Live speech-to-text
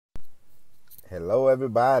Hello,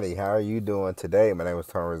 everybody. How are you doing today? My name is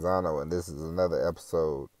Tony Rosano, and this is another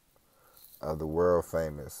episode of the world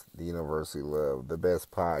famous, the University Love, the best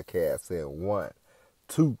podcast in one,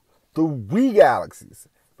 two, three galaxies.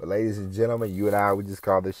 But, ladies and gentlemen, you and I, we just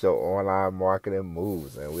call this show Online Marketing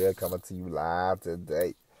Moves, and we are coming to you live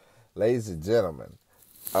today. Ladies and gentlemen,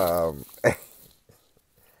 um,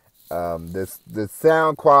 the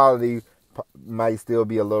sound quality might still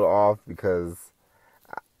be a little off because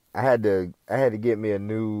I had to get me a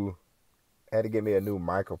new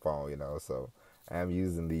microphone, so I'm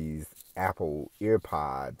using these Apple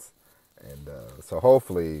EarPods, and so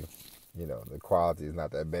hopefully, the quality is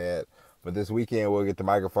not that bad. But this weekend we'll get the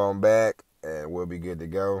microphone back and we'll be good to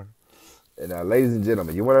go. And ladies and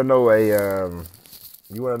gentlemen, you want to know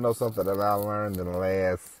something that I learned in the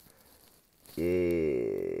last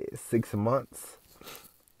 6 months?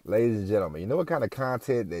 Ladies and gentlemen, you know what kind of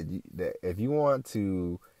content that if you want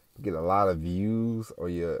to get a lot of views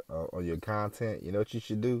on your content, you know what you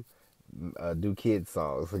should do? Do kids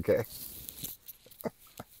songs, okay?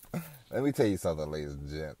 Let me tell you something, ladies and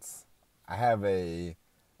gents. I have a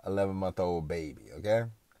 11-month-old baby, okay?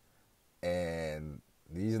 And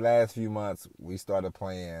these last few months, we started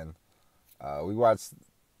playing. We watched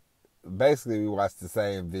the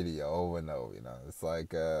same video over and over. It's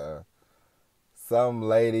like some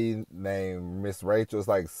lady named Miss Rachel. It's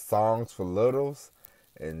like Songs for Littles.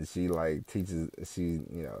 And she teaches,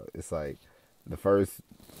 it's like the first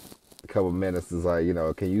couple minutes is like,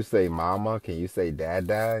 can you say mama? Can you say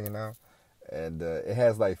dada? And it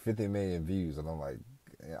has like 50 million views. And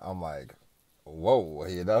I'm like, whoa,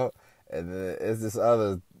 And then it's this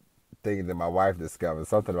other thing that my wife discovered,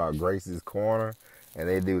 something about Gracie's Corner. And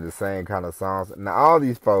they do the same kind of songs. Now, all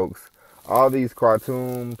these folks, all these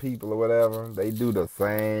cartoon people or whatever, they do the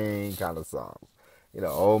same kind of songs.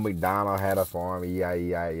 Old MacDonald had a farm,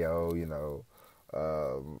 E-I-E-I-O,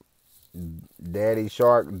 Daddy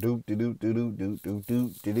Shark, doop doop doop doop doop doop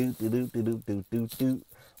doop doop doop doop doop doop doop.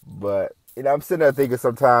 But I'm sitting there thinking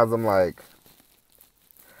sometimes I'm like,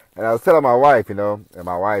 and I was telling my wife, and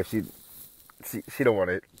my wife she don't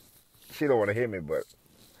want to hear me, but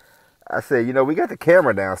I said, we got the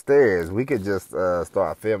camera downstairs. We could just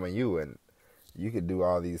start filming you, and you could do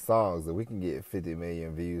all these songs, and we can get 50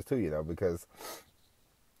 million views too, because.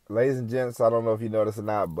 Ladies and gents, I don't know if you know this or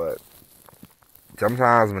not, but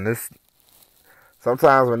sometimes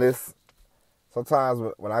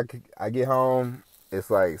when I get home, it's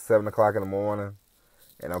like 7 o'clock in the morning,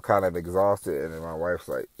 and I'm kind of exhausted, and then my wife's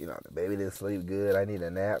like, the baby didn't sleep good, I need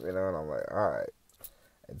a nap, and I'm like, all right.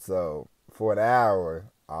 And so for an hour,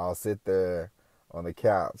 I'll sit there on the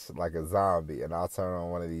couch like a zombie, and I'll turn on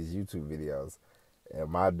one of these YouTube videos. And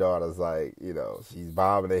my daughter's like, she's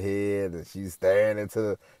bobbing her head and she's staring at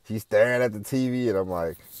the TV, and I'm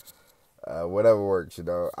like, whatever works, I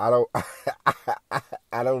don't,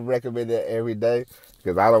 I don't recommend that every day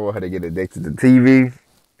because I don't want her to get addicted to TV.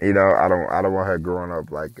 I don't want her growing up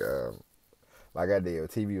like I did.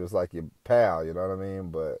 TV was like your pal, you know what I mean?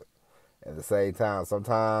 But at the same time,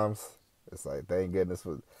 sometimes it's like thank goodness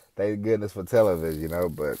for television,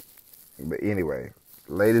 But anyway,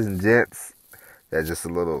 ladies and gents. That's just a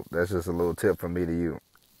little tip from me to you.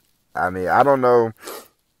 I mean, I don't know.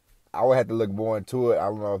 I would have to look more into it. I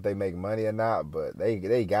don't know if they make money or not, but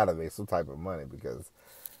they gotta make some type of money because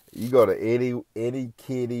you go to any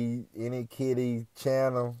kitty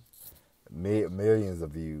channel, millions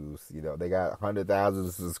of views. They got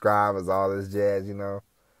 100,000 subscribers, all this jazz.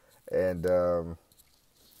 And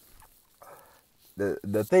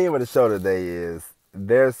the theme of the show today is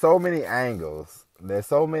there's so many angles. There's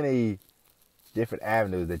so many different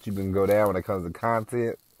avenues that you can go down when it comes to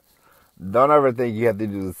content. Don't ever think you have to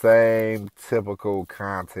do the same typical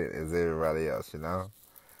content as everybody else,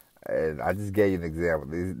 And I just gave you an example.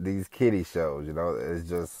 These kiddie shows, it's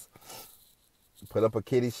just put up a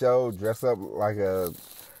kiddie show, dress up like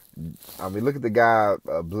look at the guy,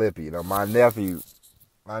 Blippy.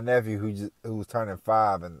 My nephew who's turning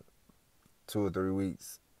 5 in 2 or 3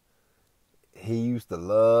 weeks. He used to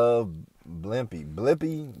love Blimpy,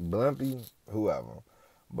 whoever.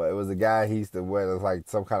 But it was a guy he used to wear like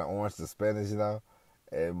some kind of orange suspenders,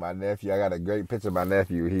 And my nephew, I got a great picture of my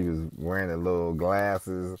nephew. He was wearing the little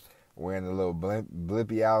glasses, wearing the little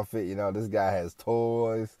Blimpy outfit. This guy has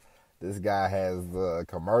toys. This guy has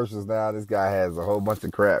commercials now. This guy has a whole bunch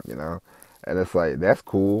of crap, And it's like, that's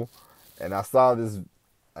cool. And I saw this,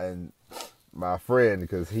 and my friend,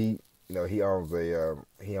 because he owns a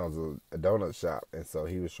donut shop, and so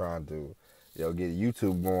he was trying to, get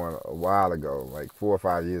YouTube going a while ago, like 4 or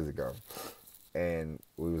 5 years ago, and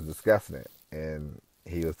we was discussing it, and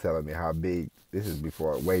he was telling me how big, this is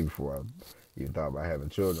before, way before I even thought about having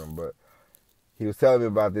children, but he was telling me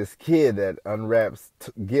about this kid that unwraps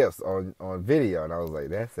gifts on video, and I was like,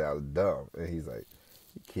 that sounds dumb. And he's like,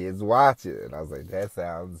 kids watch it, and I was like, that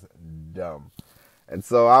sounds dumb. And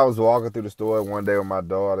so I was walking through the store one day with my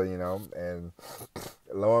daughter, and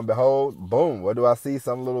lo and behold, boom, what do I see?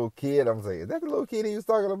 Some little kid. I'm like, is that the little kid he was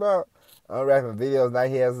talking about? Unwrapping videos, now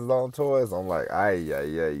he has his own toys. I'm like,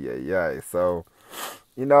 ay. So,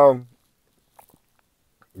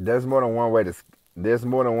 there's more than one way to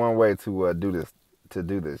do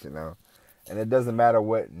this, and it doesn't matter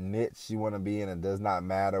what niche you want to be in. It does not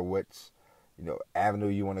matter which avenue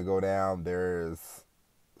you want to go down. There's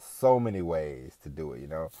so many ways to do it.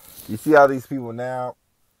 You see all these people now.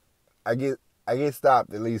 I get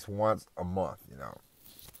stopped at least once a month.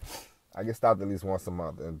 I get stopped at least once a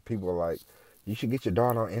month, and people are like, you should get your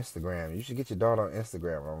daughter on Instagram.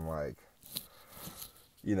 I'm like,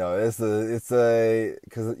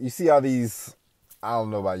 because you see all these, I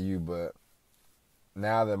don't know about you, but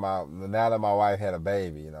now that my wife had a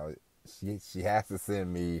baby, she has to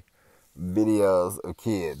send me videos of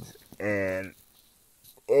kids, and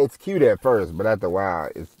it's cute at first, but after a while,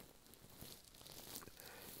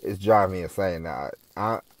 it's driving me insane. Now,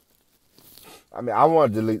 I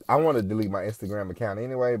want to delete my Instagram account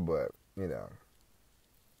anyway, but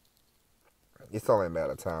it's only a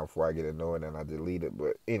matter of time before I get annoyed and I delete it.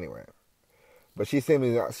 But anyway, but she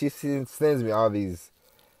sends me all these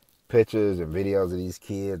pictures and videos of these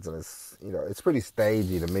kids, and it's pretty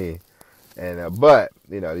stagey to me. And but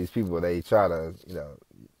these people, they try to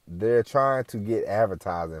they're trying to get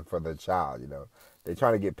advertising for the child. They're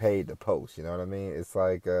trying to get paid to post. You know what I mean? It's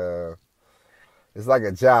like a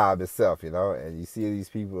job itself. And you see these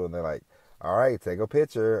people, and they're like, all right, take a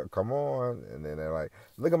picture, come on. And then they're like,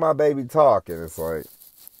 look at my baby talk. And it's like,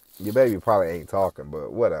 your baby probably ain't talking,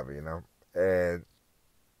 but whatever, And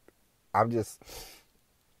I'm just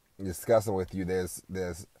discussing with you.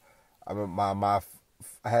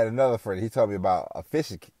 I had another friend. He told me about a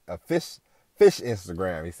fish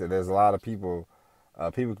Instagram. He said there's a lot of people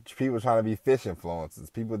trying to be fish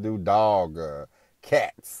influencers. People do dog,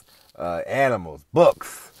 cats, animals,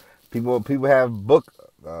 books. People have book.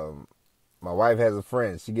 My wife has a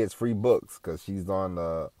friend. She gets free books because she's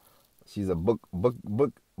a book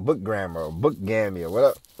grammar, or book gammy,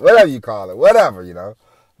 or whatever you call it, whatever.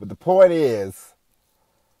 But the point is,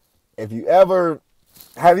 have you ever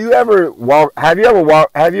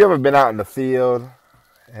been out in the field?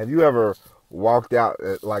 Have you ever walked out,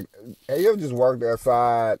 have you ever just walked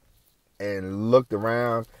outside and looked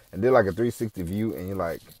around and did like a 360 view, and you're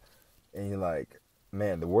like,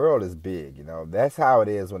 man, the world is big. That's how it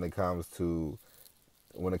is when it comes to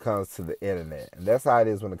the internet, and that's how it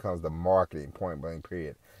is when it comes to marketing, point blank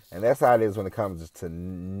period. And that's how it is when it comes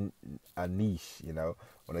to a niche.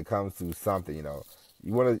 When it comes to something,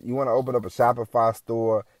 you want to open up a Shopify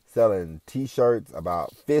store selling T-shirts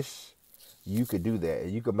about fish. You could do that,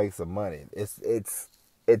 and you could make some money. There's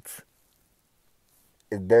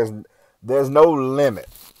no limit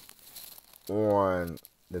on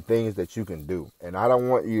the things that you can do, and I don't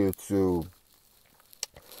want you to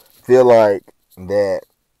feel like that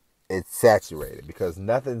it's saturated, because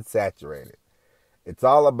nothing's saturated. It's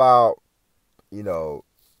all about,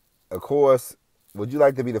 of course, would you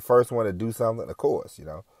like to be the first one to do something? Of course,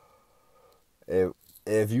 If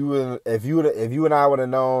you and I would have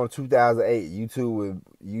known 2008 YouTube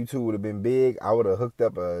would have been big, I would have hooked me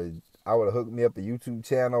up a YouTube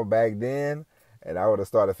channel back then, and I would have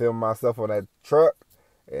started filming myself on that truck,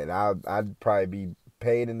 and I'd probably be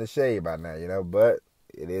paid in the shade by now, But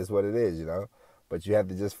it is what it is, But you have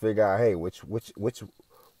to just figure out, hey, which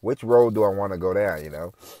road do I want to go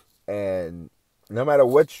down, And no matter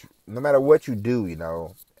what you do,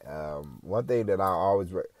 one thing that I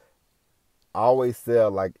always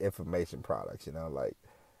sell, like, information products, like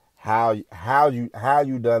how you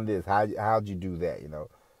done this, how'd you do that,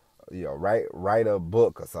 write a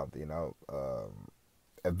book or something,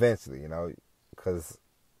 eventually, because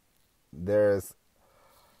there's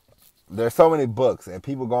so many books, and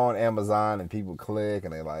people go on Amazon and people click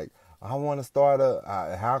and they're like, I want to start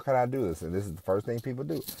how can I do this? And this is the first thing people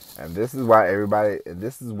do. And this is why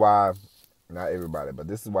not everybody, but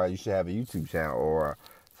this is why you should have a YouTube channel or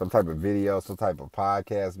some type of video, some type of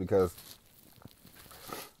podcast, because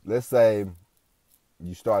let's say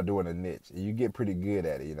you start doing a niche and you get pretty good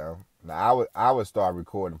at it, Now I would start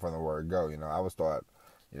recording from the word go, I would start,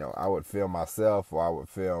 I would film myself, or I would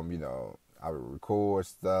film, I would record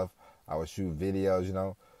stuff, I would shoot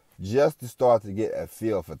videos, just to start to get a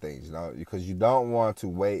feel for things, because you don't want to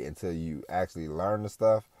wait until you actually learn the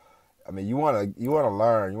stuff. I mean, you wanna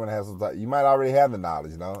learn. You wanna have some. You might already have the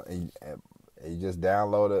knowledge, and you just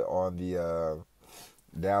download it on the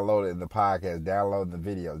download it in the podcast, download the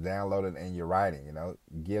videos, download it in your writing.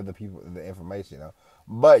 Give the people the information.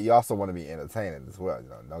 But you also want to be entertaining as well.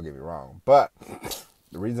 Don't get me wrong. But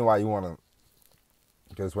the reason why you want to,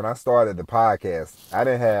 because when I started the podcast, I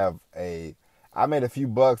didn't have I made a few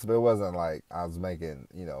bucks, but it wasn't like I was making,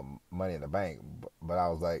 money in the bank. But I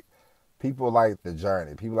was like, people like the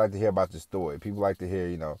journey. People like to hear about your story. People like to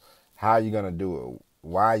hear, how you're gonna do it.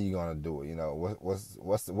 Why you gonna do it?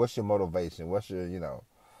 What's your motivation? What's your,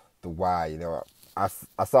 the why? I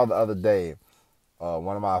saw the other day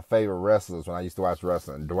one of my favorite wrestlers when I used to watch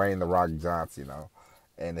wrestling, Dwayne "The Rock" Johnson,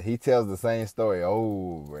 and he tells the same story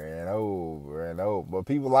over and over and over. But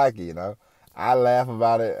people like it, I laugh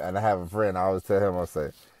about it, and I have a friend. I always tell him,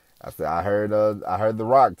 I heard The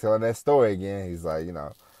Rock telling that story again. He's like,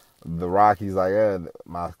 The Rock. He's like, yeah,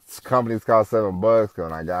 my company's called $7.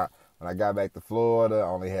 Cause when I got back to Florida, I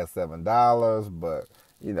only had $7, but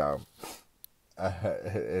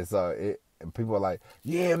and people are like,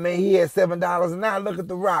 yeah, man, he had $7, and now look at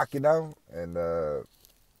The Rock, and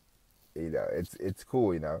it's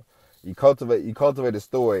cool, You cultivate a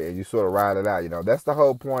story, and you sort of ride it out, That's the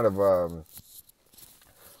whole point of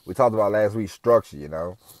we talked about last week,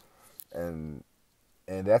 structure, and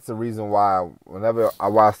that's the reason why whenever I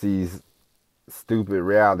watch these stupid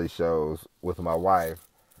reality shows with my wife,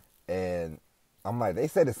 and I'm like, they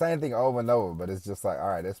say the same thing over and over, but it's just like, all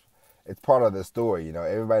right, it's part of the story,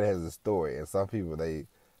 Everybody has a story, and some people they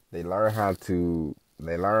learn how to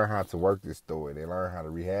work this story. They learn how to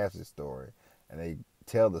rehash this story, and they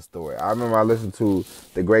tell the story. I remember I listened to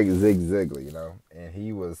the great Zig Ziglar,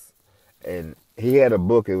 and he had a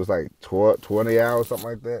book. It was like 20 hours, something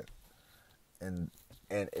like that, and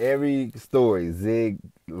every story, Zig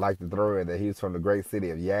liked to throw in that he was from the great city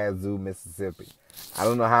of Yazoo, Mississippi. I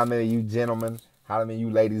don't know how many of you gentlemen, how many of you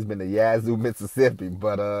ladies been to Yazoo, Mississippi,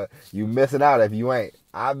 but you missing out if you ain't.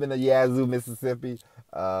 I've been to Yazoo, Mississippi.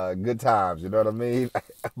 Good times, you know what I mean?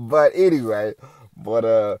 But anyway,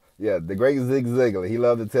 yeah, the great Zig Ziglar, he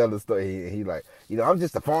loved to tell the story. He like, I'm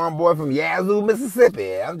just a farm boy from Yazoo,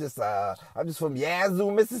 Mississippi. I'm just from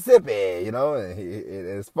Yazoo, Mississippi, and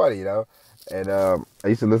it's funny, And I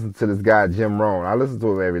used to listen to this guy, Jim Rohn. I listen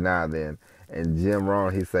to him every now and then. And Jim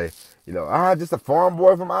Rohn, he say, just a farm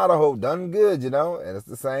boy from Idaho, done good, And it's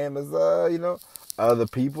the same as, other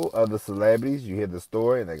people, other celebrities. You hear the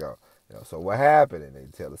story and they go, so what happened? And they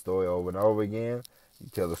tell the story over and over again. You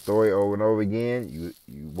tell the story over and over again.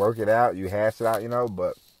 You work it out. You hash it out,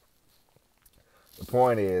 But the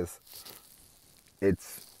point is,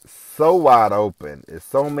 it's so wide open. There's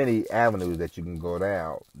so many avenues that you can go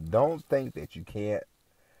down. Don't think that you can't.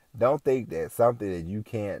 Don't think that something that you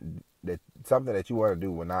can't, that something that you want to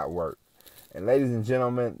do will not work. And ladies and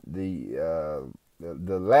gentlemen, the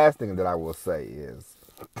last thing that I will say is,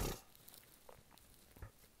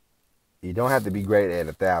 you don't have to be great at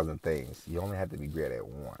 1,000 things. You only have to be great at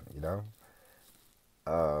one,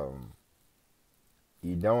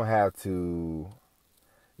 You don't have to,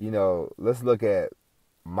 let's look at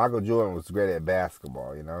Michael Jordan was great at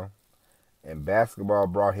basketball, And basketball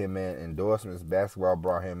brought him in endorsements. Basketball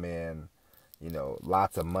brought him in,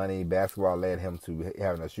 lots of money. Basketball led him to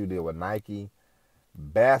having a shoe deal with Nike.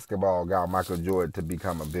 Basketball got Michael Jordan to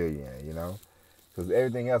become a billionaire, Because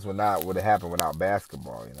everything else would have happened without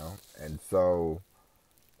basketball, And so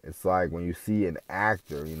it's like when you see an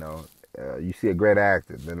actor, you see a great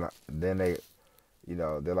actor, then they,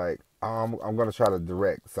 they're like, oh, I'm going to try to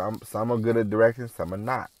direct. Some are good at directing, some are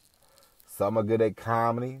not. Some are good at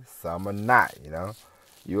comedy, some are not,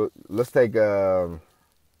 Let's take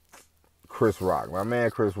Chris Rock. My man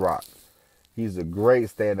Chris Rock. He's a great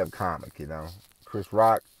stand-up comic, Chris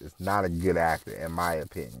Rock is not a good actor, in my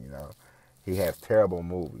opinion, He has terrible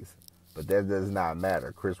movies, but that does not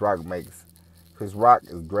matter. Chris Rock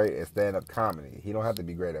is great at stand-up comedy. He don't have to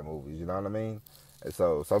be great at movies, you know what I mean? And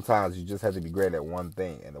so sometimes you just have to be great at one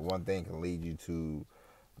thing, and the one thing can lead you to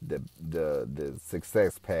the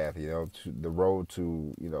success path, to the road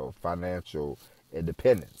to, financial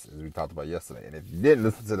independence, as we talked about yesterday. And if you didn't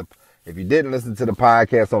listen to the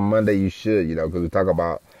podcast on Monday, you should, because we talk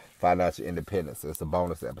about financial independence. So it's a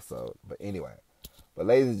bonus episode. But anyway,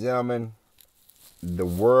 ladies and gentlemen, the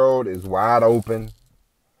world is wide open.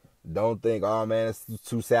 Don't think, oh man, it's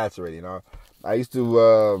too saturated. I used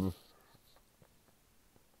to,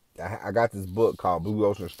 I got this book called Blue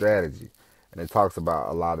Ocean Strategy, and it talks about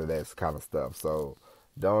a lot of that kind of stuff. So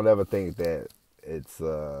don't ever think that it's,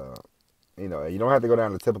 you don't have to go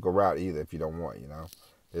down the typical route either if you don't want,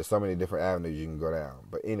 There's so many different avenues you can go down.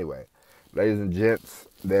 But anyway, Ladies and gents,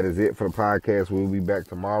 that is it for the podcast. We'll be back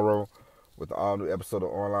tomorrow with the all new episode of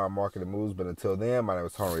Online Marketing Moves. But until then, my name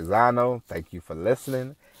is Tony Rizano. Thank you for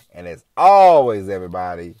listening. And as always,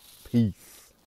 everybody, peace.